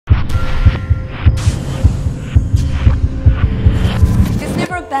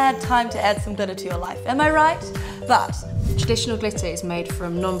bad time to add some glitter to your life, am I right? But traditional glitter is made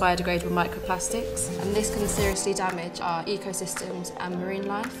from non-biodegradable microplastics, and this can seriously damage our ecosystems and marine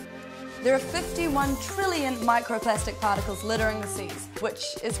life. there are 51 trillion microplastic particles littering the seas, which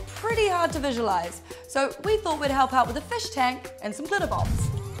is pretty hard to visualize. So we thought we'd help out with a fish tank and some glitter bombs.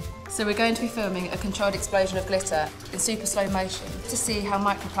 So we're going to be filming a controlled explosion of glitter in super slow motion to see how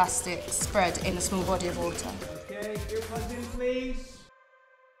microplastics spread in a small body of water. Okay, earplugs in please.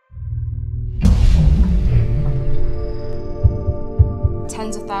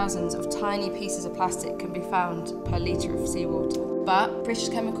 Tens of thousands of tiny pieces of plastic can be found per litre of seawater. But British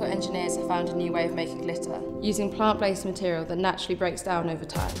chemical engineers have found a new way of making glitter, using plant-based material that naturally breaks down over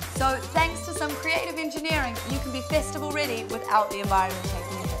time. So thanks to some creative engineering, you can be festival ready without the environment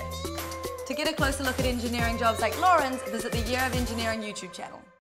taking a hit. To get a closer look at engineering jobs like Lauren's, visit the Year of Engineering YouTube channel.